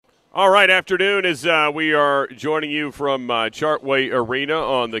All right, afternoon as we are joining you from Chartway Arena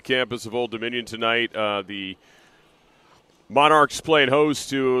on the campus of Old Dominion tonight. The Monarchs playing host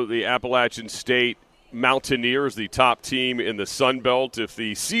to the Appalachian State Mountaineers, the top team in the Sun Belt. If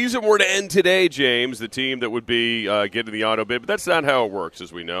the season were to end today, James, the team that would be getting the auto bid, but that's not how it works,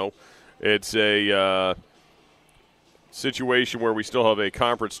 as we know. It's a situation where we still have a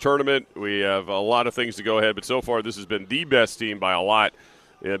conference tournament. We have a lot of things to go ahead, but so far this has been the best team by a lot.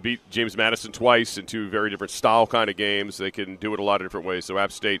 Beat James Madison twice in two very different style kind of games. They can do it a lot of different ways. So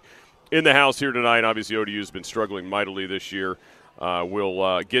App State in the house here tonight. Obviously, ODU has been struggling mightily this year.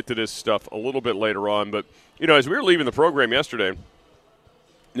 We'll get to this stuff a little bit later on. But, as we were leaving the program yesterday,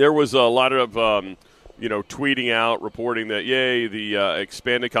 there was a lot of, tweeting out, reporting that, yay, the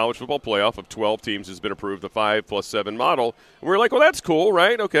expanded college football playoff of 12 teams has been approved, the 5+7 model. And we were like, well, that's cool,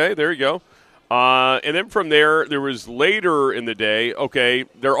 right? Okay, there you go. And then from there was later in the day, okay,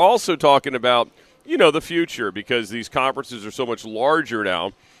 they're also talking about, the future because these conferences are so much larger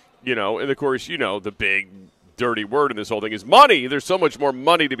now, and of course, the big dirty word in this whole thing is money. There's so much more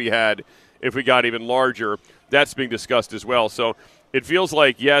money to be had if we got even larger. That's being discussed as well. So it feels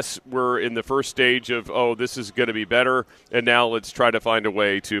like, yes, we're in the first stage of, this is going to be better, and now let's try to find a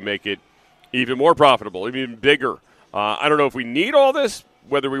way to make it even more profitable, even bigger. I don't know if we need all this,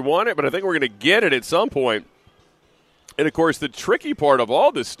 whether we want it, but I think we're going to get it at some point. And, of course, the tricky part of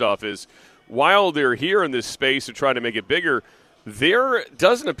all this stuff is while they're here in this space and trying to make it bigger, there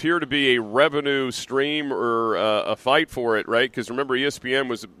doesn't appear to be a revenue stream or a fight for it, right? Because, remember, ESPN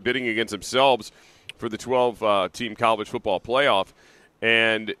was bidding against themselves for the 12-team college football playoff.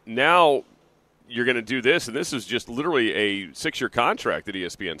 And now you're going to do this, and this is just literally a 6-year contract that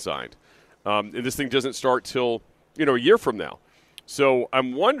ESPN signed. And this thing doesn't start till, a year from now. So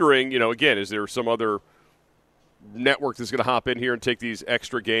I'm wondering, again, is there some other network that's going to hop in here and take these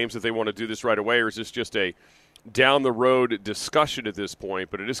extra games if they want to do this right away, or is this just a down-the-road discussion at this point?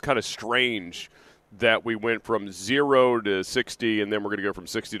 But it is kind of strange that we went from 0 to 60, and then we're going to go from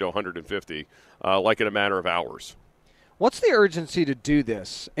 60 to 150, like in a matter of hours. What's the urgency to do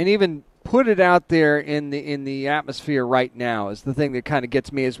this and even put it out there in the atmosphere right now is the thing that kind of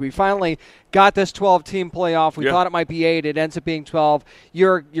gets me. As we finally got this 12-team playoff, we thought it might be 8. It ends up being 12.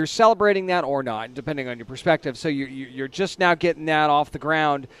 You're celebrating that or not, depending on your perspective. So you're just now getting that off the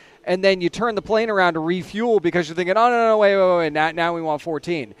ground, and then you turn the plane around to refuel because you're thinking, no, wait, now we want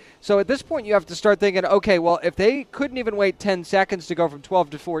 14. So at this point, you have to start thinking, okay, well, if they couldn't even wait 10 seconds to go from 12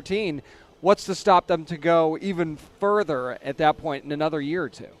 to 14, what's to stop them to go even further at that point in another year or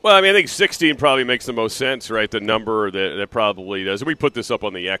two? Well, I think 16 probably makes the most sense, right? The number that probably does. We put this up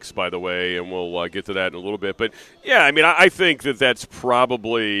on the X, by the way, and we'll get to that in a little bit. But, yeah, I think that's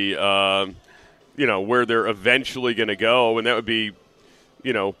probably, where they're eventually going to go, and that would be,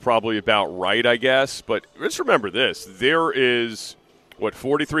 probably about right, I guess. But let's remember this. There is,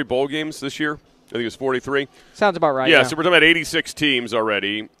 43 bowl games this year? I think it's 43. Sounds about right. Yeah, so we're talking about 86 teams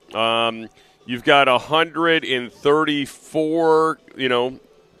already. You've got 134,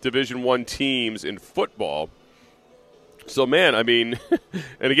 Division I teams in football. So, man, and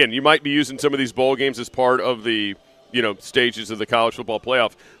again, you might be using some of these bowl games as part of the, stages of the college football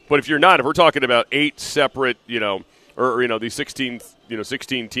playoff. But if you're not, if we're talking about 8 separate, these 16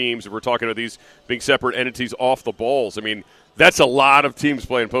 teams, if we're talking about these being separate entities off the bowls, that's a lot of teams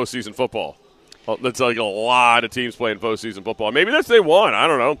playing postseason football. Well, that's like a lot of teams playing postseason football. Maybe that's what they want. I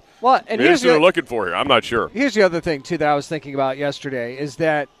don't know. Well, and here's what they're looking for here. I'm not sure. Here's the other thing, too, that I was thinking about yesterday is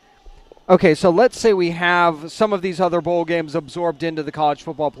that, okay, so let's say we have some of these other bowl games absorbed into the college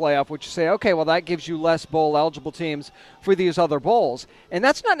football playoff, which you say, okay, well, that gives you less bowl-eligible teams for these other bowls. And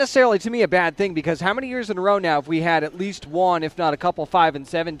that's not necessarily, to me, a bad thing because how many years in a row now have we had at least one, if not a couple, 5 and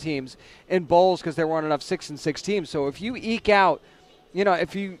 7 teams in bowls because there weren't enough 6 and 6 teams? So if you eke out,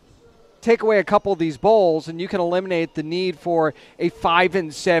 if you take away a couple of these bowls and you can eliminate the need for a 5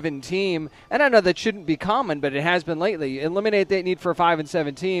 and 7 team, and I know that shouldn't be common, but it has been lately, eliminate that need for a 5 and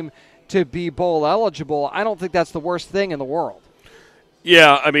 7 team to be bowl eligible, I don't think that's the worst thing in the world.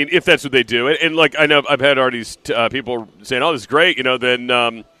 Yeah, if that's what they do. And like, I know I've had already people saying, this is great,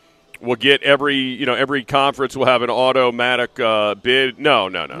 then we'll get every conference will have an automatic bid. No.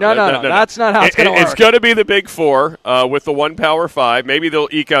 That's not how it's going to work. It's going to be the Big Four with the one Power 5. Maybe they'll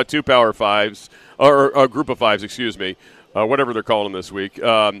eke out 2 Power 5s, or a group of 5s, excuse me, whatever they're calling them this week.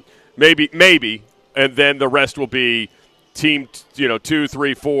 Maybe, and then the rest will be team, 2,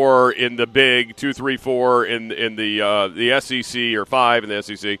 3, 4 in the Big, 2, 3, 4 in the SEC, or 5 in the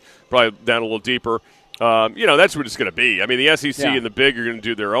SEC, probably down a little deeper. That's what it's going to be. I mean, the SEC Yeah. and the Big are going to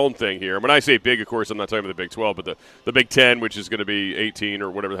do their own thing here. When I say Big, of course, I'm not talking about the Big 12, but the Big 10, which is going to be 18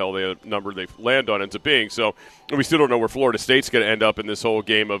 or whatever the hell the number they land on ends up being. So we still don't know where Florida State's going to end up in this whole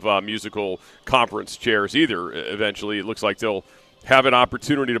game of musical conference chairs either. Eventually, it looks like they'll have an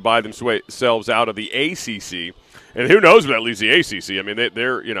opportunity to buy themselves out of the ACC. And who knows where that leaves the ACC. I mean,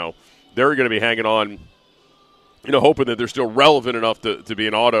 they're going to be hanging on, hoping that they're still relevant enough to be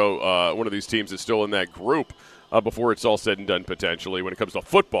an one of these teams that's still in that group before it's all said and done, potentially, when it comes to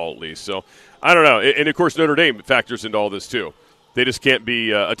football at least. So, I don't know. And, of course, Notre Dame factors into all this, too. They just can't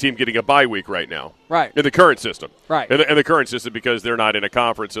be a team getting a bye week right now. Right. In the current system. Right. In the current system, because they're not in a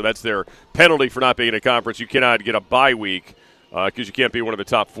conference, so that's their penalty for not being in a conference. You cannot get a bye week because you can't be one of the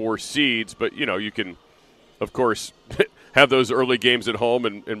top 4 seeds, but, you can, of course, have those early games at home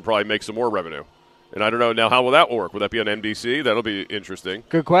and probably make some more revenue. And I don't know now, how will that work? Will that be on NBC? That'll be interesting.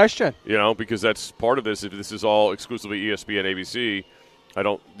 Good question. Because that's part of this. If this is all exclusively ESPN, ABC,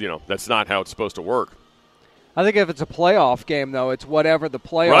 that's not how it's supposed to work. I think if it's a playoff game, though, it's whatever the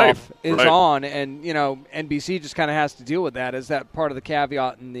playoff is on, and NBC just kind of has to deal with that. Is that part of the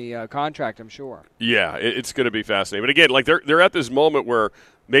caveat in the contract? I'm sure. Yeah, it's going to be fascinating. But again, like they're at this moment where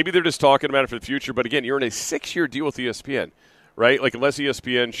maybe they're just talking about it for the future. But again, you're in a 6-year deal with ESPN. Right? Like, unless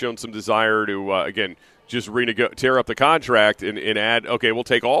ESPN shown some desire to, again, just tear up the contract and add, okay, we'll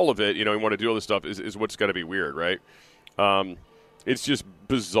take all of it, we want to do all this stuff, is what's going to be weird, right? It's just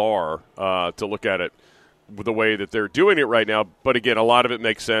bizarre to look at it with the way that they're doing it right now. But, again, a lot of it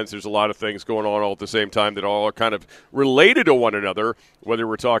makes sense. There's a lot of things going on all at the same time that all are kind of related to one another, whether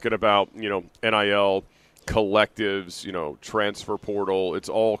we're talking about, NIL, collectives, transfer portal. It's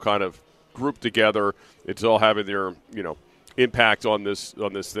all kind of grouped together. It's all having their, impact on this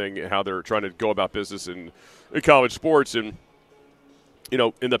thing, how they're trying to go about business in college sports. And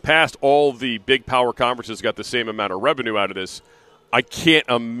in the past, all the big power conferences got the same amount of revenue out of this. I can't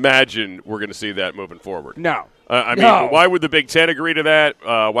imagine we're going to see that moving forward. No. Why would the Big Ten agree to that?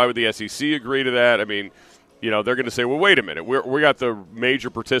 Why would the SEC agree to that? I mean, they're going to say, well, wait a minute, we got the major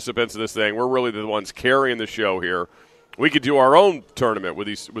participants in this thing. We're really the ones carrying the show here. We could do our own tournament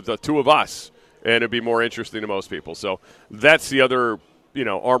with the two of us, and it'd be more interesting to most people. So that's the other,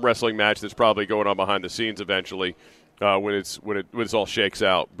 arm wrestling match that's probably going on behind the scenes eventually when it all shakes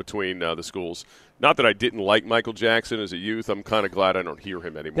out between the schools. Not that I didn't like Michael Jackson as a youth. I'm kind of glad I don't hear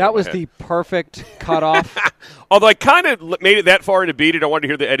him anymore. That was the perfect cutoff. Although I kind of made it that far into Beat It, I wanted to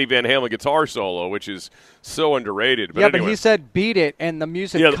hear the Eddie Van Halen guitar solo, which is so underrated. But But he said Beat It, and the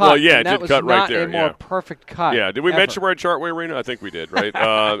music cut. Well, yeah, and it that did was cut not right there. a more perfect cut. Yeah, did we ever. mention we're at Chartway Arena? I think we did, right?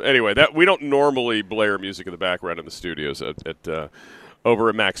 Anyway, that we don't normally blare music in the background in the studios at over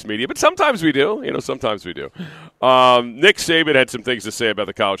at Max Media, but sometimes we do. Sometimes we do. Nick Saban had some things to say about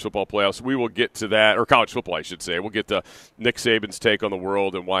the college football playoffs. We will get to that, or college football, I should say. We'll get to Nick Saban's take on the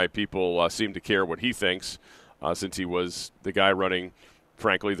world and why people seem to care what he thinks, since he was the guy running,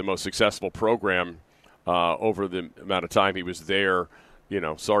 frankly, the most successful program over the amount of time he was there.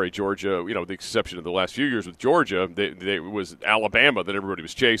 Sorry, Georgia, with the exception of the last few years with Georgia, it was Alabama that everybody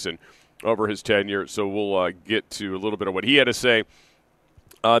was chasing over his tenure. So we'll get to a little bit of what he had to say.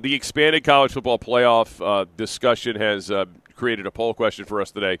 The expanded college football playoff discussion has created a poll question for us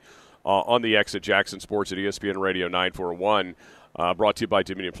today on the X at Jackson Sports at ESPN Radio 941, brought to you by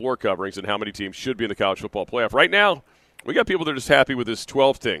Dominion Floor Coverings, and how many teams should be in the college football playoff. Right now, we got people that are just happy with this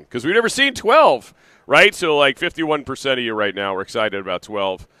 12 thing because we've never seen 12, right? So like 51% of you right now are excited about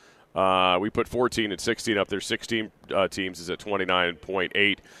 12. We put 14 and 16 up there. 16 teams is at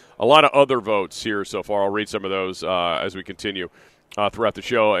 29.8. A lot of other votes here so far. I'll read some of those as we continue throughout the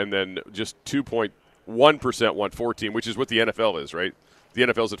show, and then just 2.1% want 14, which is what the NFL is, right? The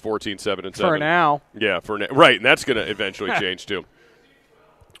NFL's at 14, 7, and 7. For now. Yeah, right, and that's going to eventually change too.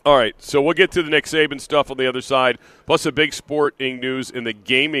 All right, so we'll get to the Nick Saban stuff on the other side, plus a big sporting news in the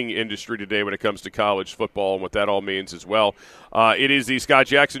gaming industry today when it comes to college football and what that all means as well. It is the Scott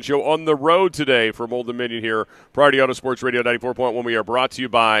Jackson Show on the road today from Old Dominion here, Priority Auto Sports Radio 94.1. We are brought to you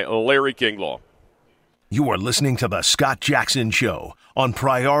by Larry King Law. You are listening to the Scott Jackson Show on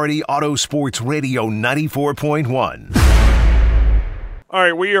Priority Auto Sports Radio 94.1. All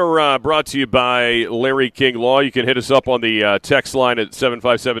right, we are brought to you by Larry King Law. You can hit us up on the text line at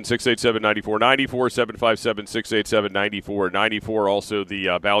 757-687-9494, 757-687-9494. Also the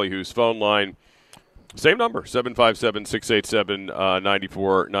Ballyhoo's phone line, same number,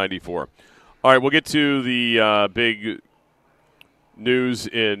 757-687-9494. All right, we'll get to the big news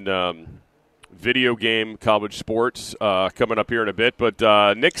in video game college sports coming up here in a bit. But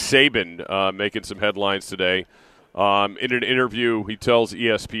Nick Saban making some headlines today. In an interview, he tells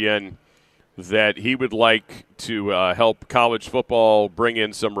ESPN that he would like to help college football bring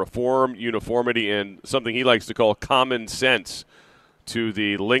in some reform, uniformity, and something he likes to call common sense to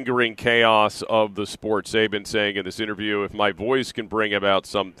the lingering chaos of the sport. Saban saying in this interview, if my voice can bring about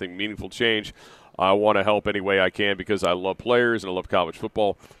something meaningful change, I want to help any way I can because I love players and I love college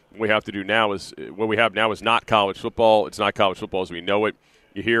football. What we have now is not college football. It's not college football as we know it.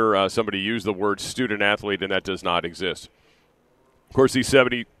 You hear somebody use the word student athlete, and that does not exist. Of course, the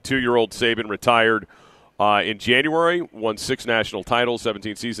 72-year-old Saban retired in January, won 6 national titles,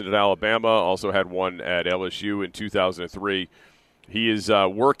 17 seasons at Alabama, also had one at LSU in 2003. He is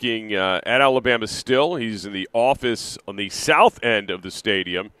working at Alabama still. He's in the office on the south end of the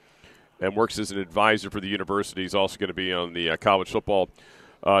stadium and works as an advisor for the university. He's also going to be on the college football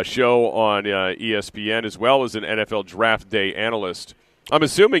show on ESPN, as well as an NFL draft day analyst. I'm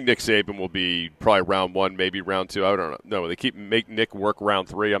assuming Nick Saban will be probably round 1, maybe round 2. I don't know. No, they make Nick work round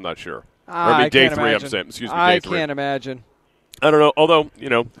 3. I'm not sure. Day 3, imagine. I'm saying. Excuse me, I day 3. can't imagine. I don't know. Although,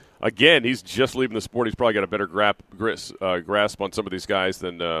 again, he's just leaving the sport. He's probably got a better grasp on some of these guys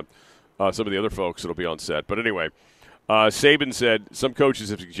than some of the other folks that will be on set. But anyway, Saban said some coaches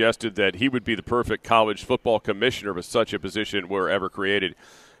have suggested that he would be the perfect college football commissioner if such a position were ever created.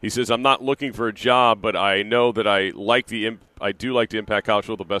 He says, I'm not looking for a job, but I know that I do like to impact college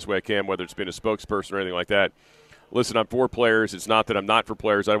football the best way I can, whether it's being a spokesperson or anything like that. Listen, I'm for players. It's not that I'm not for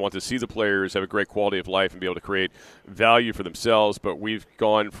players. I want to see the players have a great quality of life and be able to create value for themselves. But we've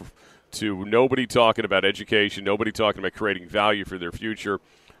gone to nobody talking about education, nobody talking about creating value for their future,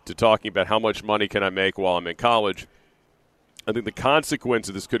 to talking about how much money can I make while I'm in college. I think the consequence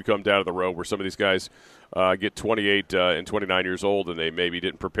of this could come down to the road where some of these guys get 28 and 29 years old and they maybe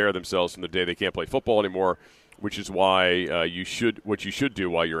didn't prepare themselves from the day they can't play football anymore, which is why what you should do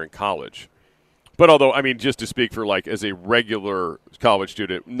while you're in college. But although, just to speak for as a regular college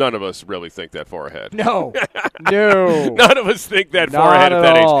student, none of us really think that far ahead. No. None of us think that far ahead at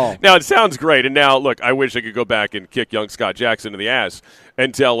that age. Now, it sounds great. And now, look, I wish I could go back and kick young Scott Jackson in the ass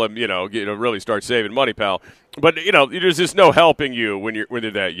and tell him, really start saving money, pal. But, there's just no helping you when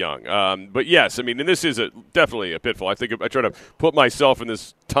you're that young. But, yes, and this is definitely a pitfall. I think I try to put myself in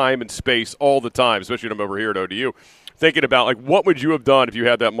this time and space all the time, especially when I'm over here at ODU, thinking about, what would you have done if you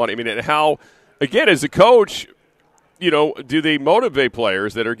had that money? And how – again, as a coach, do they motivate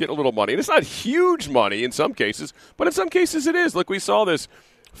players that are getting a little money? And it's not huge money in some cases, but in some cases it is. Look, we saw this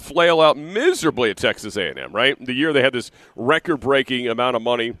flail out miserably at Texas A&M, right? The year they had this record-breaking amount of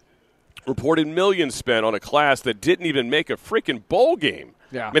money, reported millions spent on a class that didn't even make a freaking bowl game.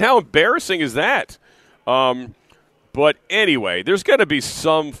 Yeah. How embarrassing is that? But anyway, there's going to be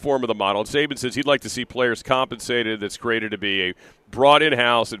some form of the model. Saban says he'd like to see players compensated that's created to be brought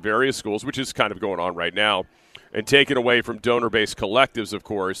in-house at various schools, which is kind of going on right now, and taken away from donor-based collectives, of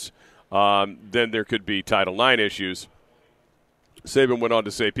course. Then there could be Title IX issues. Saban went on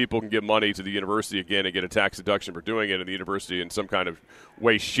to say people can give money to the university again and get a tax deduction for doing it, and the university in some kind of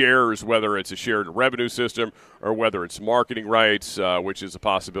way shares, whether it's a shared revenue system or whether it's marketing rights, which is a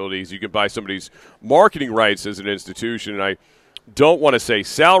possibility. You can buy somebody's marketing rights as an institution, and I don't want to say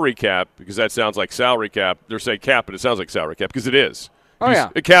salary cap because that sounds like salary cap. They're saying cap, but it sounds like salary cap because it is.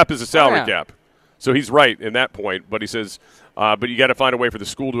 A cap is a salary cap. So he's right in that point, but he says, but you got to find a way for the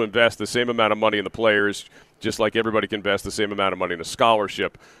school to invest the same amount of money in the players, just like everybody can invest the same amount of money in a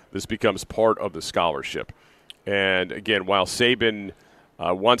scholarship. This becomes part of the scholarship. And, again, while Saban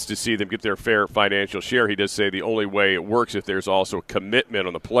wants to see them get their fair financial share, he does say the only way it works if there's also a commitment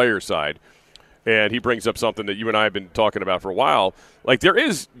on the player side. And he brings up something that you and I have been talking about for a while. There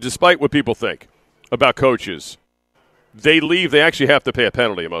is, despite what people think about coaches, they leave, they actually have to pay a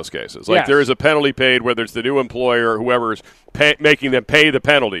penalty in most cases. Yes. There is a penalty paid, whether it's the new employer or whoever is making them pay the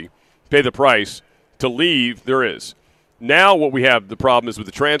penalty, pay the price to leave, there is. Now what we have, the problem is with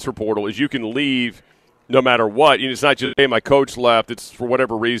the transfer portal, is you can leave no matter what. It's not just, hey, my coach left, it's for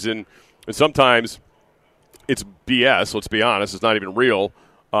whatever reason. And sometimes it's BS, let's be honest, it's not even real.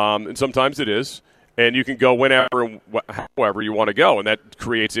 And sometimes it is. And you can go whenever and however you want to go. And that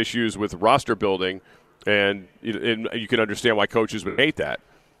creates issues with roster building. And you can understand why coaches would hate that.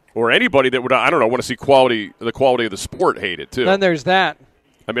 Or anybody that would, want to see the quality of the sport hate it too. Then there's that.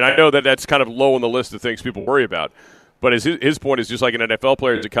 I know that that's kind of low on the list of things people worry about. But his point is just like an NFL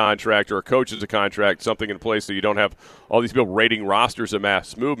player is a contract or a coach is a contract, something in place so you don't have all these people rating rosters a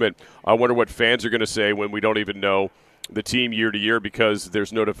mass movement. I wonder what fans are going to say when we don't even know the team year to year because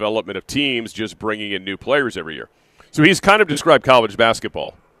there's no development of teams, just bringing in new players every year. So he's kind of described college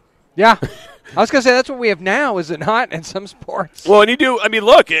basketball Yeah. I was going to say that's what we have now, is it not, in some sports? Well, and you do. I mean,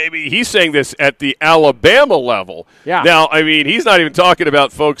 look, he's saying this at the Alabama level. Yeah. Now, I mean, he's not even talking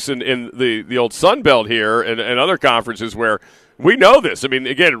about folks in the old Sun Belt here and other conferences where we know this. I mean,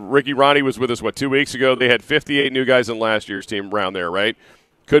 again, Ricky Ronnie was with us, 2 weeks ago? They had 58 new guys in last year's team around there, right?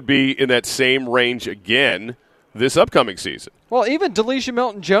 Could be in that same range again this upcoming season. Well, even Delisha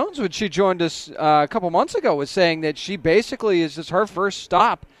Milton-Jones, when she joined us a couple months ago, was saying that she basically is just her first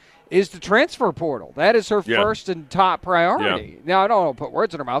stop is the transfer portal. That is her first and top priority. Yeah. Now, I don't want to put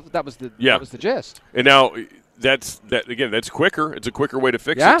words in her mouth, but that was the gist. And now that's quicker. It's a quicker way to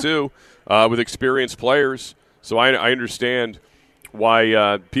fix it too, with experienced players. So I understand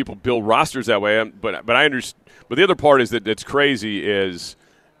why people build rosters that way. But I understand. But the other part is that's crazy is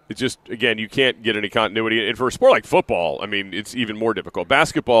it's just, again, you can't get any continuity. And for a sport like football, I mean, it's even more difficult.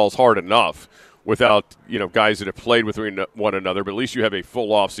 Basketball is hard enough without guys that have played with one another, but at least you have a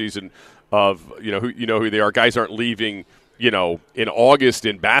full off season of who they are. Guys aren't leaving in August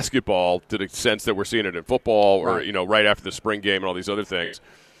in basketball to the sense that we're seeing it in football or right after the spring game and all these other things.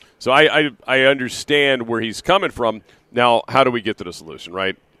 So I understand where he's coming from. Now, how do we get to the solution?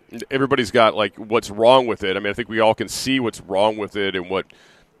 Right? Everybody's got what's wrong with it. I mean, I think we all can see what's wrong with it and what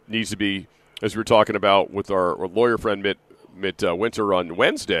needs to be, as we were talking about with our lawyer friend Mitt Winter on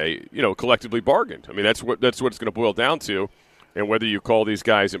Wednesday, collectively bargained. I mean, that's what it's going to boil down to. And whether you call these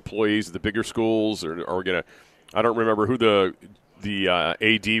guys employees of the bigger schools or going to, I don't remember who the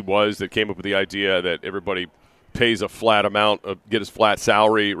AD was that came up with the idea that everybody pays a flat amount, get his flat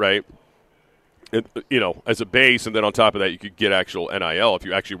salary, right? And, as a base, and then on top of that, you could get actual NIL if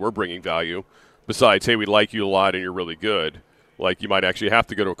you actually were bringing value. Besides, hey, we like you a lot and you're really good. Like, you might actually have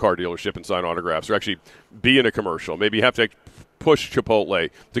to go to a car dealership and sign autographs or actually be in a commercial. Maybe you have to push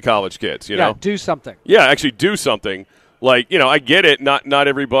Chipotle to college kids, you know? Do something. Yeah, actually do something. Like, I get it. Not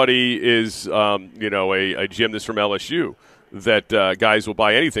everybody is, a gymnast from LSU that guys will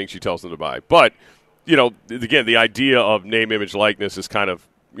buy anything she tells them to buy. But, again, the idea of name, image, likeness is kind of,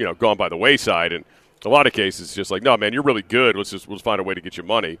 gone by the wayside. And a lot of cases, it's just like, no, man, you're really good. We'll find a way to get you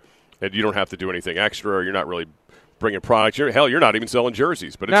money. And you don't have to do anything extra. Or you're not really bringing products. You're not even selling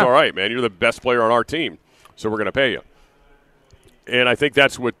jerseys. But it's all right, man. You're the best player on our team, so we're going to pay you. And I think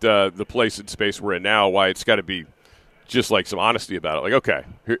that's what the place and space we're in now, why it's got to be just like some honesty about it. Like, okay,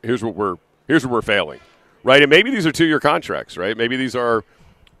 here's where we're failing, right? And maybe these are 2-year contracts, right? Maybe these are,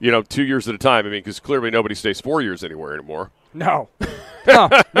 2 years at a time. I mean, because clearly nobody stays 4 years anywhere anymore. No. Now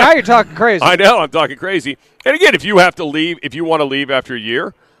you're talking crazy. I know, I'm talking crazy. And again, if you have to leave, if you want to leave after a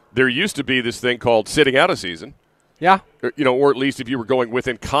year, there used to be this thing called sitting out a season. Yeah. Or at least if you were going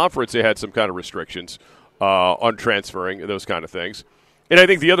within conference, they had some kind of restrictions on transferring and those kind of things. And I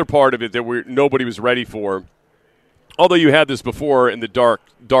think the other part of it that nobody was ready for, although you had this before in the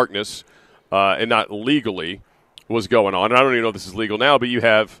darkness and not legally, was going on. And I don't even know if this is legal now, but you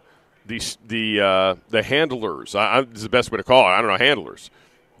have the handlers. This is the best way to call it. I don't know, handlers.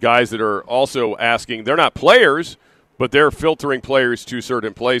 Guys that are also asking. They're not players, but they're filtering players to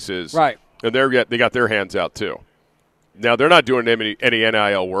certain places. Right. And they got their hands out too. Now, they're not doing any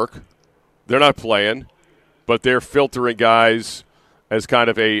NIL work. They're not playing, but they're filtering guys as kind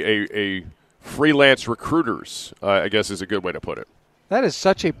of a freelance recruiters, I guess is a good way to put it. That is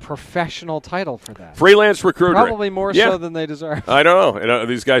such a professional title for that. Freelance recruiter. Probably more so than they deserve. I don't know. And are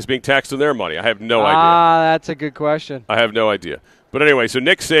these guys being taxed on their money? I have no idea. That's a good question. I have no idea. But anyway, so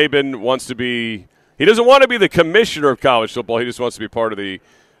Nick Saban wants to be – he doesn't want to be the commissioner of college football. He just wants to be part of the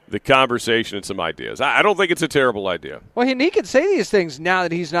conversation and some ideas. I don't think it's a terrible idea. Well, he can say these things now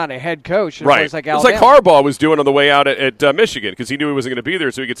that he's not a head coach. Right. It's like Harbaugh was doing on the way out at Michigan because he knew he wasn't going to be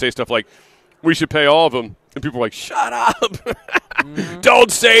there, so he could say stuff like, we should pay all of them. And people were like, shut up. Mm-hmm.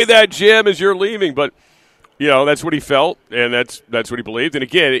 Don't say that, Jim, as you're leaving. But, that's what he felt, and that's what he believed. And,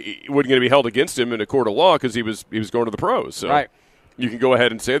 again, it wasn't going to be held against him in a court of law because he was going to the pros. So right. You can go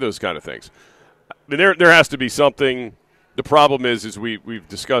ahead and say those kind of things. I mean, there has to be something. The problem is we've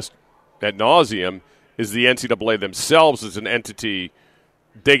discussed ad nauseum, is the NCAA themselves as an entity,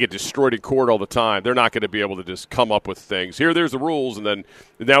 they get destroyed in court all the time. They're not going to be able to just come up with things. There's the rules, and then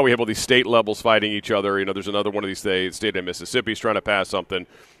now we have all these state levels fighting each other. There's another one of these states, state of Mississippi is trying to pass something.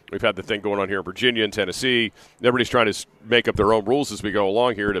 We've had the thing going on here in Virginia and Tennessee. Everybody's trying to make up their own rules as we go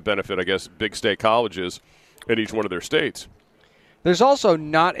along here to benefit, I guess, big state colleges in each one of their states. There's also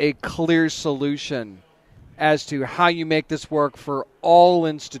not a clear solution as to how you make this work for all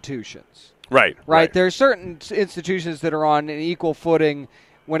institutions. Right. There are certain institutions that are on an equal footing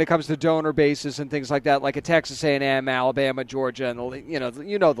when it comes to donor bases and things like that, like a Texas A&M, Alabama, Georgia, and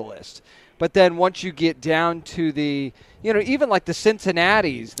the list. But then once you get down to the, even like the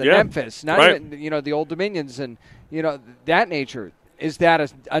Cincinnatis, the Memphis, not even, the Old Dominions and, that nature, is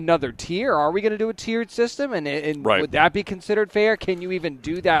that another tier? Are we going to do a tiered system? And would that be considered fair? Can you even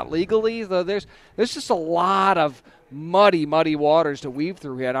do that legally? Though there's just a lot of muddy waters to weave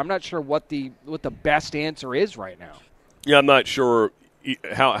through here, and I'm not sure what the best answer is right now. Yeah, I'm not sure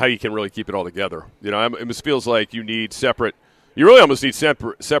how you can really keep it all together. It just feels like you need separate. You really almost need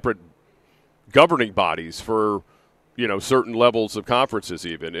separate governing bodies for certain levels of conferences,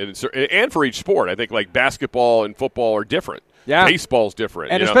 even and for each sport. I think like basketball and football are different. Yeah, baseball's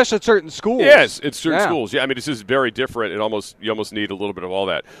different, and especially at certain schools. Yes, it's certain schools. Yeah, I mean it's just very different. You almost need a little bit of all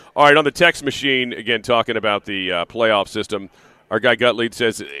that. All right, on the text machine again, talking about the playoff system. Our guy Gutlead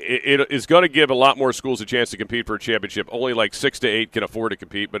says it is going to give a lot more schools a chance to compete for a championship. Only like 6 to 8 can afford to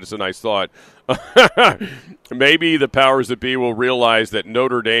compete, but it's a nice thought. Maybe the powers that be will realize that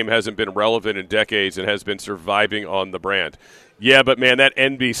Notre Dame hasn't been relevant in decades and has been surviving on the brand. Yeah, but, man, that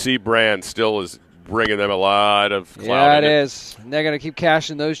NBC brand still is bringing them a lot of clout. Yeah, it is. And they're going to keep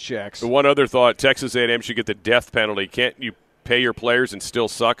cashing those checks. One other thought, Texas A&M should get the death penalty. Can't you pay your players and still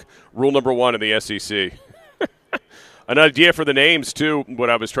suck? Rule number 1 in the SEC. An idea for the names, too, what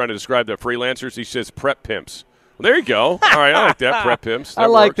I was trying to describe, the freelancers, he says prep pimps. Well, there you go. All right, I like that, prep pimps. That I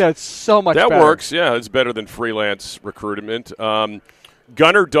like works. that so much better. That works, yeah. It's better than freelance recruitment.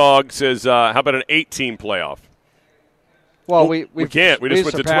 Gunner Dog says, how about an 8-team playoff? Well, we can't. We just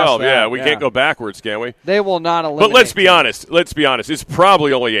went to 12. That. We can't go backwards, can we? They will not eliminate. But let's be honest. It's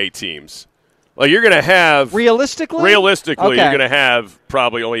probably only 8 teams. Like you're going to have realistically, you're going to have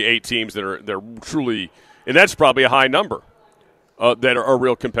probably only 8 teams that are truly. And that's probably a high number that are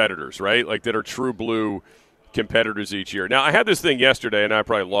real competitors, right? Like that are true blue competitors each year. Now, I had this thing yesterday, and I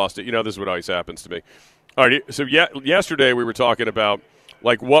probably lost it. This is what always happens to me. All right, so yesterday we were talking about,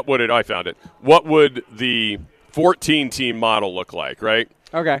 like, what would the 14-team model look like, right?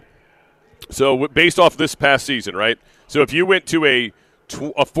 Okay. So based off this past season, right? So if you went to a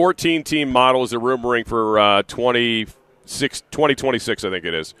 14-team model, as they're rumoring for 2026, I think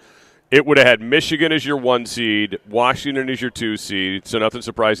it is, it would have had Michigan as your 1 seed, Washington as your 2 seed, so nothing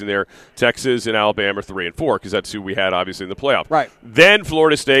surprising there. Texas and Alabama 3 and 4, because that's who we had, obviously, in the playoff. Right. Then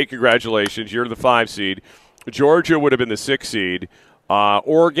Florida State, congratulations, you're the 5 seed. Georgia would have been the 6 seed.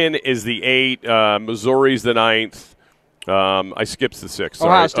 Oregon is the 8. Missouri's the 9th. I skipped the 6th.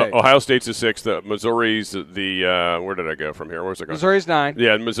 Ohio State. Ohio State's the 6th. Missouri's the where did I go from here? Where's it going? Missouri's 9.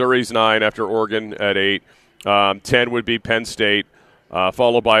 Yeah, Missouri's 9 after Oregon at 8. 10 would be Penn State.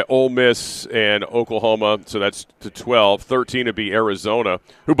 Followed by Ole Miss and Oklahoma, so that's to 12. 13 would be Arizona,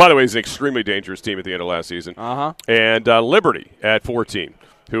 who, by the way, is an extremely dangerous team at the end of last season. And Liberty at 14,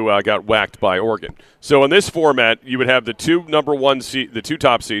 who got whacked by Oregon. So in this format, you would have the 2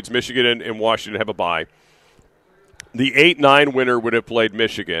 top seeds, Michigan and Washington, have a bye. The 8-9 winner would have played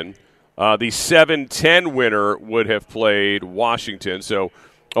Michigan. The 7-10 winner would have played Washington. So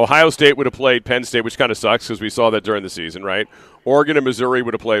Ohio State would have played Penn State, which kind of sucks because we saw that during the season, right? Oregon and Missouri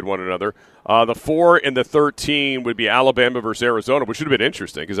would have played one another. The 4 and the 13 would be Alabama versus Arizona, which would have been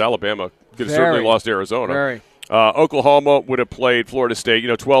interesting because Alabama could have certainly lost to Arizona. Very. Oklahoma would have played Florida State.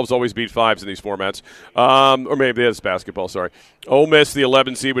 12s always beat 5s in these formats. Or maybe that's basketball, sorry. Ole Miss, the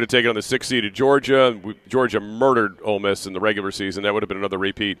 11 seed, would have taken on the 6 seed of Georgia. Georgia murdered Ole Miss in the regular season. That would have been another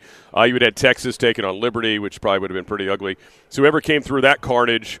repeat. You would have had Texas taking on Liberty, which probably would have been pretty ugly. So whoever came through that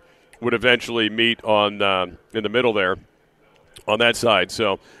carnage would eventually meet on in the middle there on that side.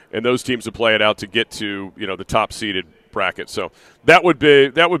 So, and those teams would play it out to get to the top seeded bracket. So that would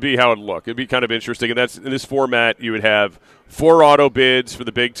be how it would look. It'd be kind of interesting. And that's in this format. You would have 4 auto bids for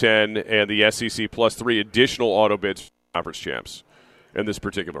the Big Ten and the SEC plus 3 additional auto bids for conference champs in this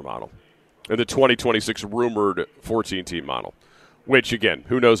particular model, and the 2026 rumored 14-team model. Which again,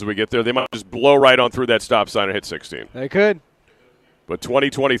 who knows if we get there? They might just blow right on through that stop sign and hit 16. They could. But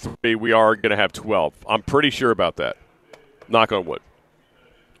 2023, we are going to have 12. I'm pretty sure about that. Knock on wood.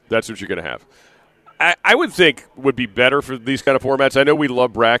 That's what you're going to have. I would think would be better for these kind of formats. I know we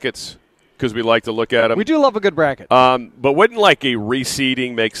love brackets because we like to look at them. We do love a good bracket. But wouldn't like a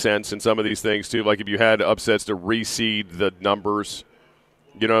reseeding make sense in some of these things too? Like if you had upsets to reseed the numbers.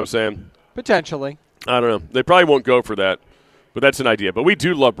 You know what I'm saying? Potentially. I don't know. They probably won't go for that. But that's an idea. But we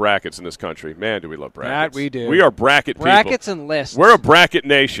do love brackets in this country. Man, do we love brackets. That we do. We are bracket people. Brackets and lists. We're a bracket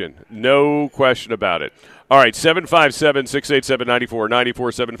nation. No question about it. All right,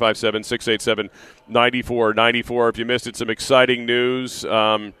 757-687-9494, 757-687-9494. If you missed it, some exciting news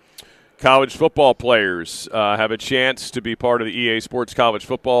college football players have a chance to be part of the EA Sports College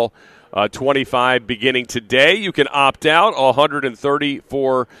Football 25 beginning today. You can opt out.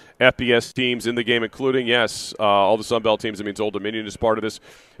 134 FBS teams in the game, including, all the Sun Belt teams. That means Old Dominion is part of this.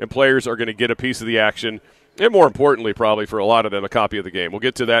 And players are going to get a piece of the action. And more importantly, probably for a lot of them, a copy of the game. We'll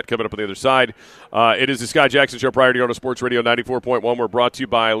get to that coming up on the other side. It is the Scott Jackson Show, Priority Auto Sports Radio 94.1. We're brought to you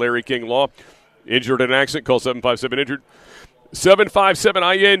by Larry King Law. Injured in an accident, call 757-INJURED.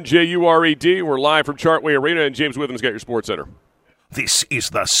 757-INJURED. We're live from Chartway Arena, and James Witham's got your Sports Center. This is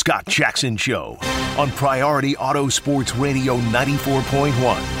the Scott Jackson Show on Priority Auto Sports Radio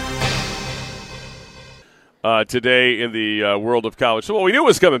 94.1. Today in the world of college football, we knew it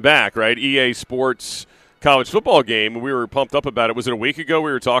was coming back, right? EA Sports college football game. We were pumped up about it. Was it a week ago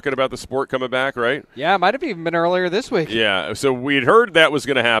we were talking about the sport coming back, right? Yeah, it might have even been earlier this week. Yeah, so we'd heard that was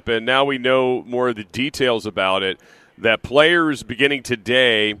going to happen. Now we know more of the details about it, that players beginning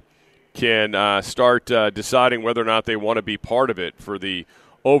today can start deciding whether or not they want to be part of it. For the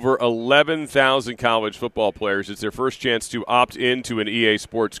over 11,000 college football players, it's their first chance to opt into an EA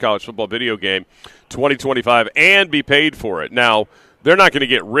Sports college football video game 2025 and be paid for it. Now, they're not going to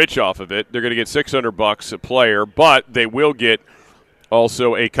get rich off of it. They're going to get $600 a player, but they will get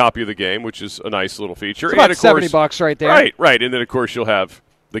also a copy of the game, which is a nice little feature. It's about and of course, $70 right there. Right. And then, of course, you'll have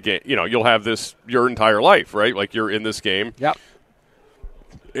the game. You know, you'll have this your entire life, right? Like you're in this game. Yep.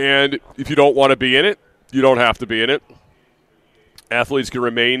 And if you don't want to be in it, you don't have to be in it. Athletes can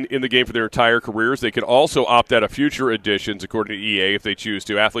remain in the game for their entire careers. They can also opt out of future editions, according to EA, if they choose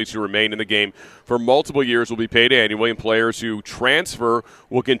to. Athletes who remain in the game for multiple years will be paid annually, and players who transfer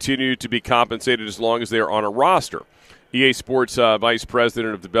will continue to be compensated as long as they are on a roster. EA Sports Vice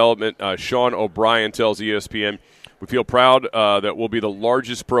President of Development Sean O'Brien tells ESPN, "We feel proud that we'll be the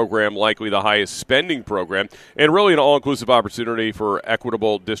largest program, likely the highest spending program, and really an all-inclusive opportunity for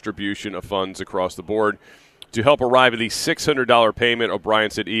equitable distribution of funds across the board." To help arrive at the $600 payment, O'Brien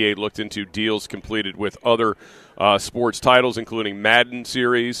said EA looked into deals completed with other sports titles, including Madden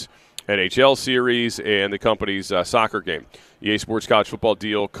series, NHL series, and the company's soccer game. EA Sports College Football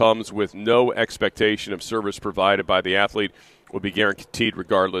deal comes with no expectation of service provided by the athlete, will be guaranteed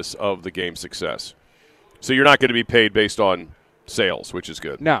regardless of the game's success. So you're not going to be paid based on sales, which is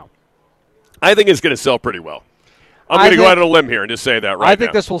good. No. I think it's going to sell pretty well. I'm going to go out on a limb here and just say that right now. I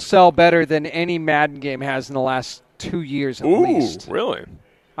think this will sell better than any Madden game has in the last 2 years at least. Ooh, really?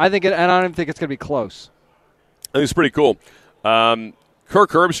 I think it, and I don't even think it's going to be close. I think it's pretty cool.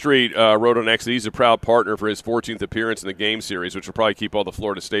 Kirk Herbstreit wrote on X that he's a proud partner for his 14th appearance in the game series, which will probably keep all the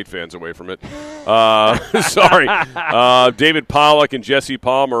Florida State fans away from it. Sorry. David Pollack and Jesse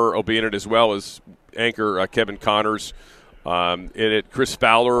Palmer will be in it, as well as anchor Kevin Connors. In it, Chris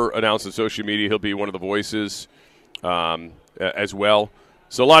Fowler announced on social media he'll be one of the voices as well.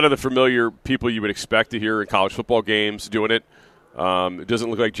 So a lot of the familiar people you would expect to hear in college football games doing it. It doesn't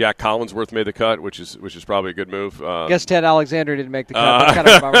look like Jack Collinsworth made the cut, which is probably a good move. I guess Ted Alexander didn't make the cut. Kind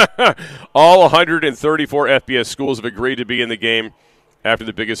of all 134 FBS schools have agreed to be in the game after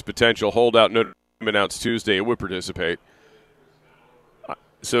the biggest potential holdout Notre Dame announced Tuesday it would participate.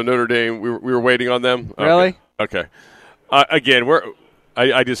 So Notre Dame, we were waiting on them. Really? Okay. Again,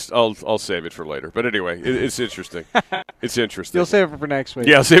 I'll save it for later. But anyway, it's interesting. It's interesting. You'll save it for next week.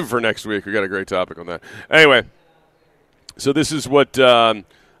 Yeah, I'll save it for next week. We got a great topic on that. Anyway, so this is what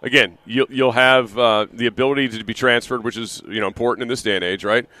again you'll have the ability to be transferred, which is important in this day and age,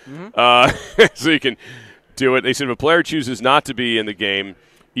 right? Mm-hmm. So you can do it. They said if a player chooses not to be in the game,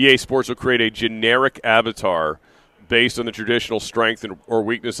 EA Sports will create a generic avatar based on the traditional strength or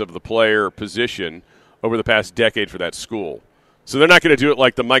weakness of the player position over the past decade for that school. So they're not going to do it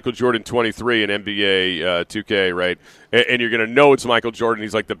like the Michael Jordan 23 in NBA 2K, right? And you're going to know it's Michael Jordan.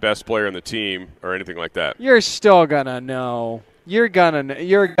 He's like the best player on the team or anything like that. You're still going to know. You're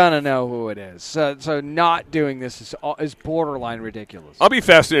gonna know who it is. So not doing this is borderline ridiculous. I'll be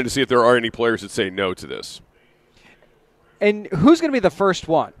fascinated to see if there are any players that say no to this. And who's going to be the first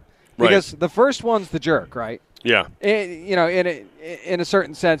one? Because right. The first one's the jerk, right? Yeah. In a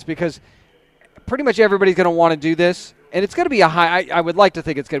certain sense, because pretty much everybody's going to want to do this, and it's going to be a high. I would like to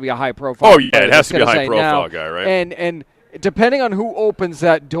think it's going to be a high profile. Oh yeah, it has to be a high profile guy, right? And depending on who opens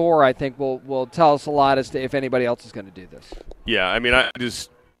that door, I think will tell us a lot as to if anybody else is going to do this. Yeah, I mean,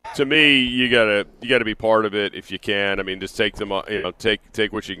 to me, you gotta be part of it if you can. I mean, just take them,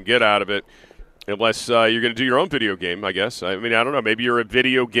 take what you can get out of it. Unless you're going to do your own video game, I guess. I mean, I don't know. Maybe you're a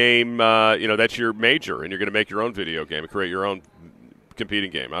video game. That's your major, and you're going to make your own video game and create your own competing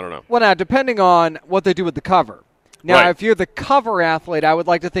game. I don't know. Well, now, depending on what they do with the cover. Now, Right. if you're the cover athlete, I would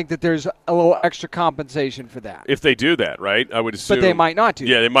like to think that there's a little extra compensation for that. If they do that, right? I would assume. But they might not do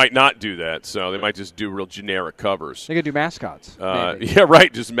Yeah, that. they might not do that. So they might just do real generic covers. They could do mascots. maybe. Yeah,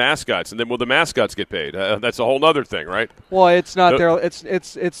 right. Just mascots, and then will the mascots get paid? That's a whole other thing, right? Well, it's not No. their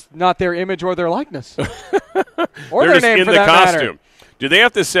it's not their image or their likeness, or They're their just name in for the that costume. matter. Do they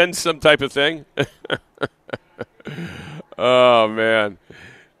have to send some type of thing? Oh man,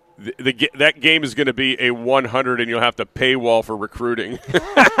 that game is going to be a 100, and you'll have to paywall for recruiting.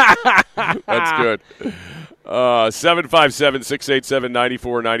 That's good.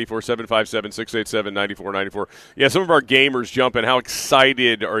 757-687-9494, 757-687-9494. Yeah, some of our gamers jumping. How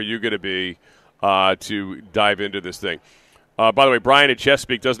excited are you going to be to dive into this thing? By the way, Brian at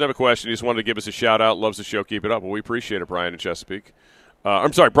Chesapeake doesn't have a question. He just wanted to give us a shout-out. Loves the show. Keep it up. Well, we appreciate it, Brian at Chesapeake.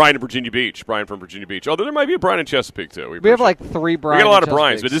 I'm sorry, Brian in Virginia Beach. Brian from Virginia Beach. Although there might be a Brian in Chesapeake, too. We have like 3 Brian. We got a lot of in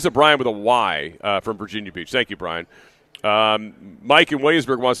Brians, Chesapeake. but this is a Brian with a Y from Virginia Beach. Thank you, Brian. Mike in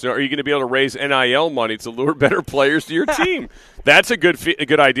Williamsburg wants to know, are you going to be able to raise NIL money to lure better players to your team? That's a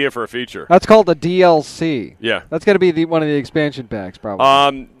good idea for a feature. That's called a DLC. Yeah. That's going to be one of the expansion packs,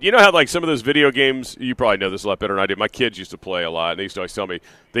 probably. You know how like some of those video games, you probably know this a lot better than I did. My kids used to play a lot, and they used to always tell me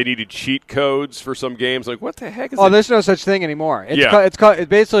they needed cheat codes for some games. Like, what the heck is that? There's no such thing anymore. It's Yeah. called it's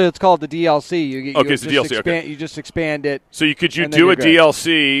called the DLC. Okay, it's the DLC, okay. You just expand it. So could you and then do you're a good.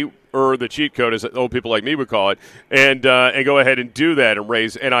 DLC or the cheat code, as old people like me would call it, and go ahead and do that and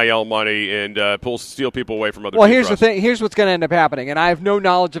raise NIL money and steal people away from other Well, teams' here's the rosters? thing. Here's what's going to end up happening, and I have no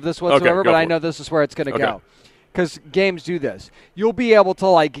knowledge of this whatsoever, go but I for know it. this is where it's going to Okay. go. Because games do this. You'll be able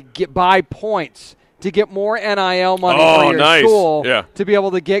to buy points to get more NIL money for your nice. school. Yeah. To be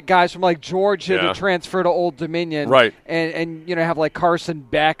able to get guys from like Georgia Yeah. to transfer to Old Dominion. Right. And have like Carson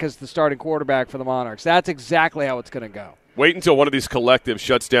Beck as the starting quarterback for the Monarchs. That's exactly how it's going to go. Wait until one of these collectives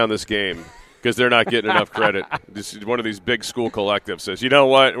shuts down this game because they're not getting enough credit. This is one of these big school collectives says, you know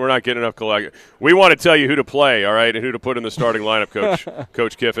what, we're not getting enough collective. We want to tell you who to play, all right, and who to put in the starting lineup,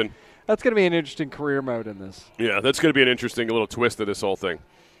 Coach Kiffin. That's going to be an interesting career mode in this. Yeah, that's going to be an interesting little twist of this whole thing.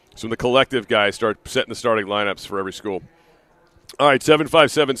 So when the collective guys start setting the starting lineups for every school. All right,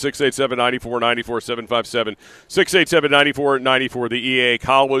 757-687-9494, 757-687-9494, the EA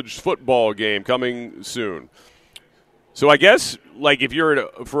College football game coming soon. So I guess, if you're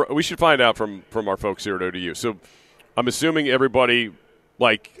we should find out from our folks here at ODU. So I'm assuming everybody,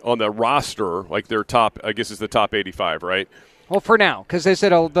 on the roster, their top, I guess it's the top 85, right? Well, for now, because they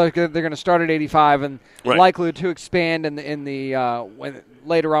said they're going to start at 85 and Right. likely to expand in the when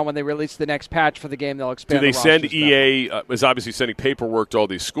later on when they release the next patch for the game, they'll Do expand. they the send rosters EA is obviously sending paperwork to all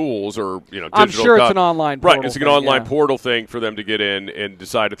these schools or digital I'm sure it's copy. an online right? portal It's an thing, online yeah. portal thing for them to get in and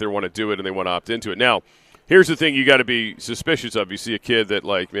decide if they want to do it and they want to opt into it. Now, here's the thing: you got to be suspicious of. You see a kid that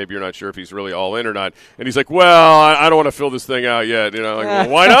maybe you're not sure if he's really all in or not, and he's like, "Well, I don't want to fill this thing out yet." Well,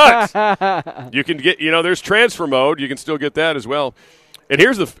 why not? You can get there's transfer mode. You can still get that as well. And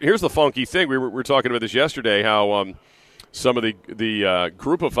here's the funky thing. We were talking about this yesterday. How some of the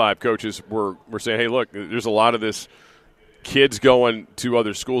group of 5 coaches were saying, "Hey, look, there's a lot of this kids going to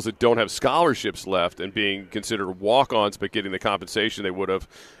other schools that don't have scholarships left and being considered walk-ons, but getting the compensation they would have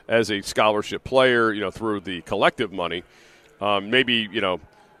as a scholarship player, through the collective money. Maybe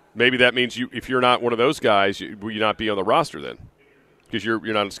that means if you're not one of those guys, will you not be on the roster then?" Because you're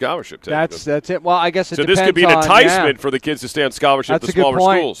not on scholarship. That's it. Well, I guess it so depends this could be an on- enticement yeah. for the kids to stay on scholarship That's to a good smaller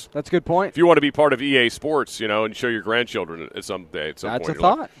point. schools. That's a good point. If you want to be part of EA Sports, and show your grandchildren at some day, at some That's point. a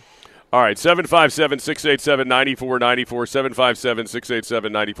thought. All right, 757-687-9494,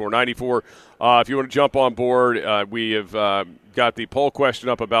 757-687-9494. If you want to jump on board, we have got the poll question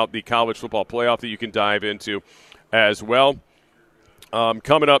up about the college football playoff that you can dive into as well.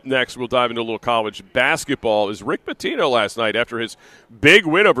 Coming up next, we'll dive into a little college basketball. Is Rick Pitino last night after his big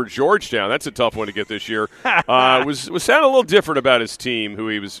win over Georgetown? That's a tough one to get this year. Was sounding a little different about his team, who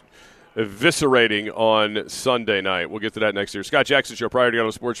he was eviscerating on Sunday night. We'll get to that next year. Scott Jackson Show, Priority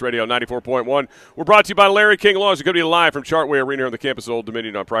Auto Sports Radio 94.1. We're brought to you by Larry King Laws. We're going to be live from Chartway Arena here on the campus of Old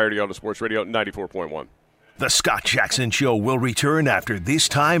Dominion on Priority Auto Sports Radio 94.1. The Scott Jackson Show will return after this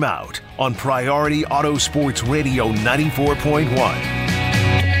timeout on Priority Auto Sports Radio 94.1.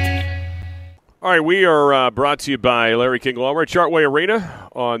 All right, we are brought to you by Larry King Law. We're at Chartway Arena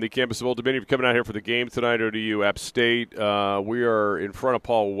on the campus of Old Dominion. If you're coming out here for the game tonight, ODU App State, we are in front of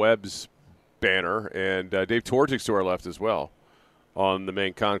Paul Webb's banner, and Dave Torchik's to our left as well on the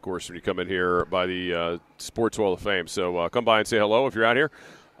main concourse when you come in here by the Sports Hall of Fame. So come by and say hello if you're out here.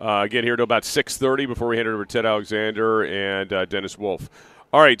 Again, here till about 6:30 before we hand it over to Ted Alexander and Dennis Wolf.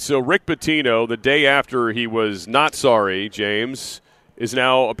 All right, so Rick Pitino, the day after he was not sorry, James, is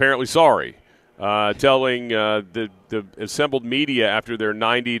now apparently sorry. telling the assembled media after their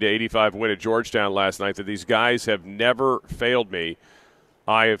 90-85 win at Georgetown last night that these guys have never failed me.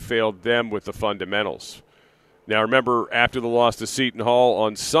 I have failed them with the fundamentals. Now, remember, after the loss to Seton Hall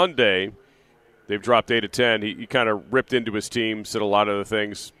on Sunday, they've dropped 8-10. He kind of ripped into his team, said a lot of the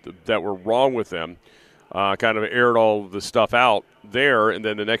things that were wrong with them, kind of aired all the stuff out there, and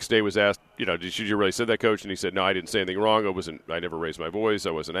then the next day was asked, should you really say that, Coach? And he said, no, I didn't say anything wrong. I never raised my voice.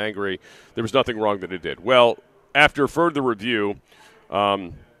 I wasn't angry. There was nothing wrong that it did. Well, after further review,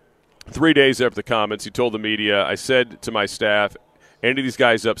 3 days after the comments, he told the media, I said to my staff, any of these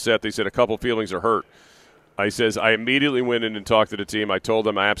guys upset, they said a couple feelings are hurt. He says, I immediately went in and talked to the team. I told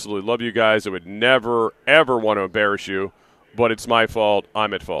them I absolutely love you guys. I would never, ever want to embarrass you, but it's my fault.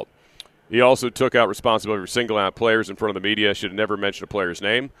 I'm at fault. He also took out responsibility for singling out players in front of the media. Should have never mentioned a player's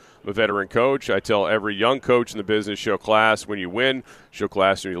name. I'm a veteran coach. I tell every young coach in the business, show class when you win, show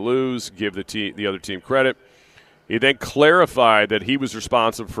class when you lose, give the other team credit. He then clarified that he was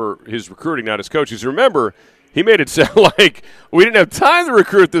responsible for his recruiting, not his coaches. Remember, he made it sound like we didn't have time to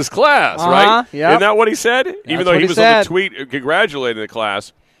recruit this class, right? Yep. Isn't that what he said? Even though he was said on the tweet congratulating the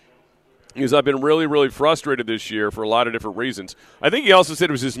class. Because I've been really, really frustrated this year for a lot of different reasons. I think he also said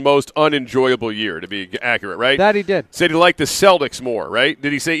it was his most unenjoyable year, to be accurate, right? That he did. Said he liked the Celtics more, right?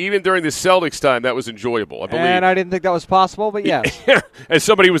 Did he say even during the Celtics time that was enjoyable? I believe. And I didn't think that was possible, but yes. As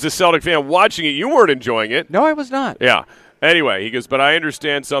somebody who was a Celtic fan watching it, you weren't enjoying it. No, I was not. Yeah. Anyway, he goes, but I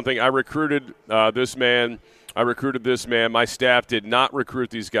understand something. I recruited this man. My staff did not recruit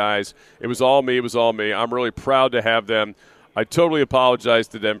these guys. It was all me. I'm really proud to have them. I totally apologize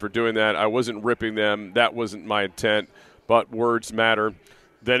to them for doing that. I wasn't ripping them. That wasn't my intent, but words matter.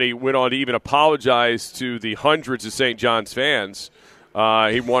 Then he went on to even apologize to the hundreds of St. John's fans.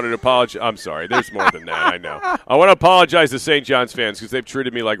 He wanted to apologize. I'm sorry. There's more than that, I know. I want to apologize to St. John's fans because they've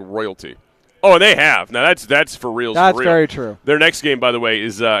treated me like royalty. Oh, and they have. Now, that's for real. That's for real. very true. Their next game, by the way,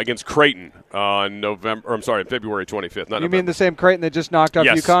 is against Creighton on February 25th. You mean the same Creighton that just knocked off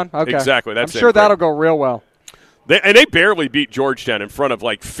yes, UConn? Okay. Exactly. I'm sure that'll go real well. They barely beat Georgetown in front of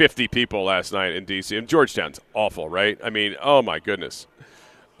like 50 people last night in D.C. And Georgetown's awful, right? I mean, oh my goodness,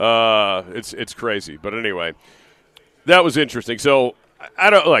 it's crazy. But anyway, that was interesting. So I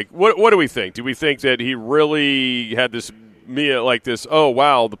don't what do we think? Do we think that he really had this oh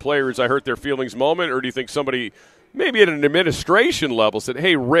wow, the players, I hurt their feelings moment, or do you think somebody maybe at an administration level said,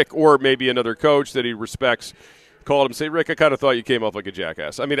 hey Rick, or maybe another coach that he respects called him and say, Rick, I kind of thought you came off like a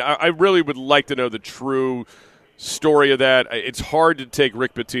jackass. I mean, I really would like to know the true story of that. It's hard to take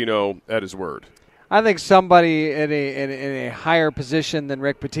Rick Pitino at his word. I think somebody in a higher position than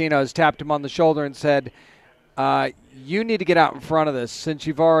Rick Pitino has tapped him on the shoulder and said, you need to get out in front of this. Since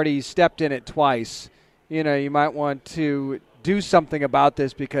you've already stepped in it twice, you might want to do something about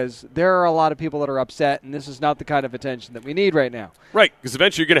this because there are a lot of people that are upset, and this is not the kind of attention that we need right now. Right, because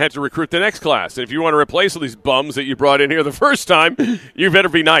eventually you're going to have to recruit the next class. And if you want to replace all these bums that you brought in here the first time, you better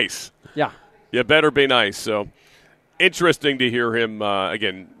be nice. Yeah. You better be nice. So interesting to hear him,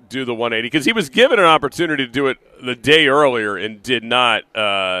 again, do the 180, because he was given an opportunity to do it the day earlier and did not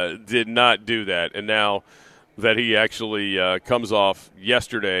do that. And now that he actually comes off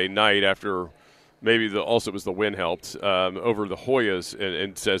yesterday night after maybe it was the win helped over the Hoyas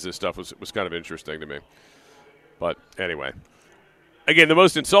and says this stuff was kind of interesting to me. But anyway, again, the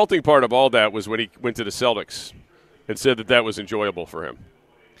most insulting part of all that was when he went to the Celtics and said that was enjoyable for him.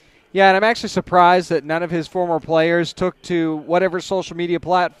 Yeah, and I'm actually surprised that none of his former players took to whatever social media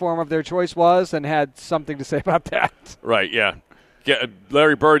platform of their choice was and had something to say about that. Right, yeah.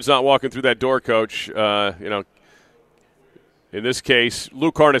 Larry Bird's not walking through that door, Coach. In this case,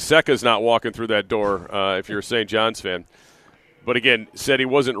 Luke Carnesecca's not walking through that door if you're a St. John's fan. But again, said he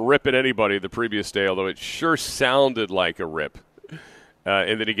wasn't ripping anybody the previous day, although it sure sounded like a rip.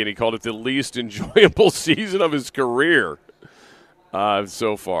 And then again, he called it the least enjoyable season of his career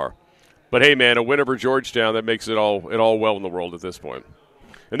so far. But hey, man, a win over Georgetown, that makes it all well in the world at this point.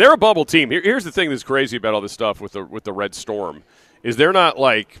 And they're a bubble team. Here's the thing that's crazy about all this stuff with the Red Storm is they're not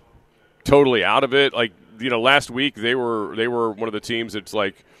like totally out of it. Like, last week they were one of the teams that's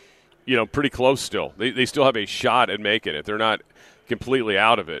like, pretty close still. They still have a shot at making it. They're not completely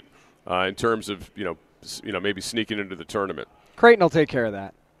out of it in terms of maybe sneaking into the tournament. Creighton will take care of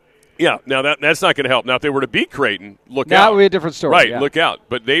that. Yeah, now that's not going to help. Now, if they were to beat Creighton, look out. That would be a different story. Right, yeah. Look out.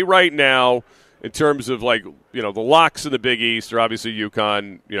 But they right now, in terms of the locks in the Big East are obviously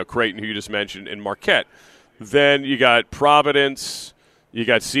UConn, Creighton, who you just mentioned, and Marquette. Then you got Providence, you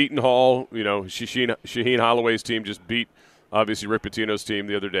got Seton Hall. Shaheen Holloway's team just beat, obviously, Rick Pitino's team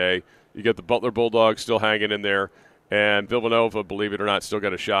the other day. You got the Butler Bulldogs still hanging in there. And Villanova, believe it or not, still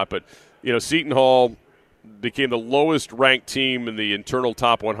got a shot. But Seton Hall became the lowest-ranked team in the internal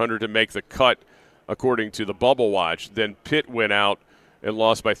top 100 to make the cut, according to the Bubble Watch. Then Pitt went out and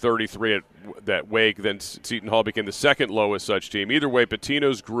lost by 33 at that Wake. Then Seton Hall became the second lowest such team. Either way,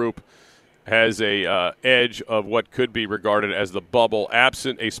 Pitino's group has a edge of what could be regarded as the bubble.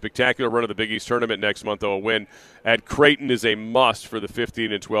 Absent a spectacular run of the Big East tournament next month, though, a win at Creighton is a must for the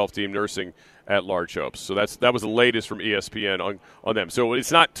 15 and 12 team nursing at large hopes. So that was the latest from ESPN on them. So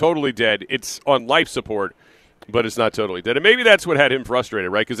it's not totally dead. It's on life support, but it's not totally dead. And maybe that's what had him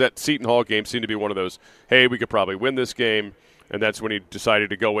frustrated, right? Because that Seton Hall game seemed to be one of those, hey, we could probably win this game. And that's when he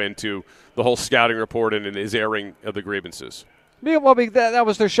decided to go into the whole scouting report and his airing of the grievances. Yeah, well, that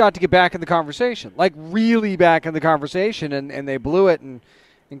was their shot to get back in the conversation, like really back in the conversation, and they blew it in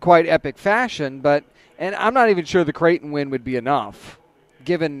quite epic fashion. And I'm not even sure the Creighton win would be enough,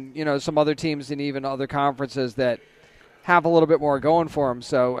 given some other teams and even other conferences that have a little bit more going for them.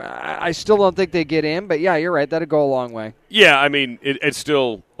 So I still don't think they get in, but yeah, you're right. That'd go a long way. Yeah, I mean, it's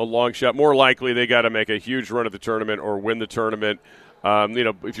still a long shot. More likely they got to make a huge run at the tournament or win the tournament.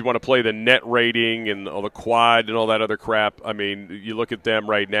 If you want to play the net rating and all the quad and all that other crap, I mean, you look at them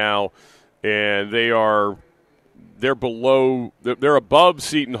right now, and they're above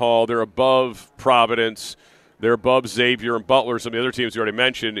Seton Hall, they're above Providence, they're above Xavier and Butler, some of the other teams you already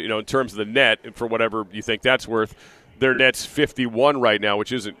mentioned. In terms of the net, and for whatever you think that's worth, their net's 51 right now,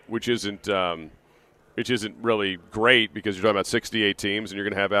 which isn't really great because you're talking about 68 teams and you're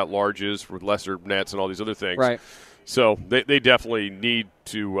going to have at-larges with lesser nets and all these other things. Right. So they definitely need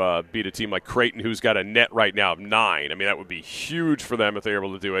to beat a team like Creighton, who's got a net right now of 9. I mean, that would be huge for them if they're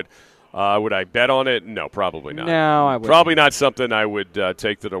able to do it. Would I bet on it? No, probably not. No, I wouldn't. Probably not something I would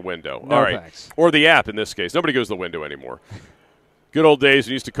take to the window. No, all right. thanks. Or the app in this case. Nobody goes to the window anymore. Good old days,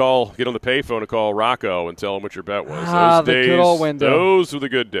 you used to get on the payphone and call Rocco and tell him what your bet was. The good old window. Those were the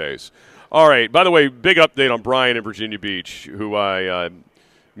good days. All right. By the way, big update on Brian in Virginia Beach, who I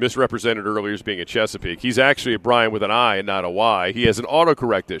misrepresented earlier as being a Chesapeake. He's actually a Brian with an I and not a Y. He has an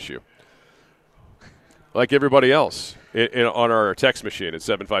autocorrect issue, like everybody else, on our text machine at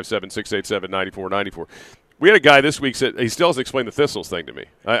 757-687-9494. We had a guy this week said he still hasn't explained the Thistles thing to me.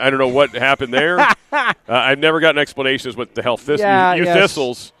 I don't know what happened there. I've never got an explanation as what the hell Thistles.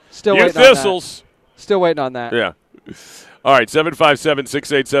 Thistles. Still you waiting Thistles. On that. Still waiting on that. Yeah. All right,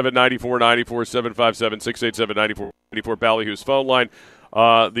 757-687-9494, 757-687-9494, Ballyhoo's phone line.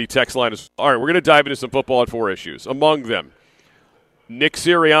 The text line is – all right, we're going to dive into some football at 4 issues. Among them, Nick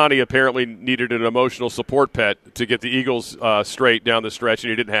Sirianni apparently needed an emotional support pet to get the Eagles straight down the stretch,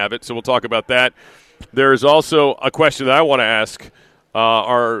 and he didn't have it, so we'll talk about that. There's also a question that I want to ask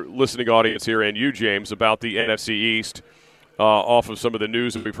our listening audience here and you, James, about the NFC East off of some of the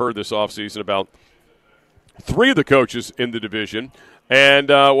news that we've heard this offseason about 3 of the coaches in the division. And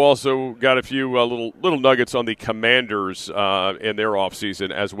we also got a few little nuggets on the Commanders in their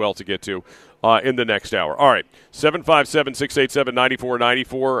offseason as well to get to in the next hour. All right,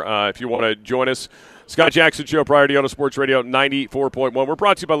 757-687-9494 if you want to join us. Scott Jackson Show, Priority Auto Sports Radio 94.1. We're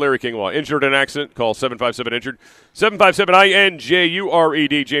brought to you by Larry King Law. Injured in accident? Call 757-INJURED.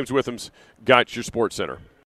 757-INJURED. James Witham's got your Sports Center.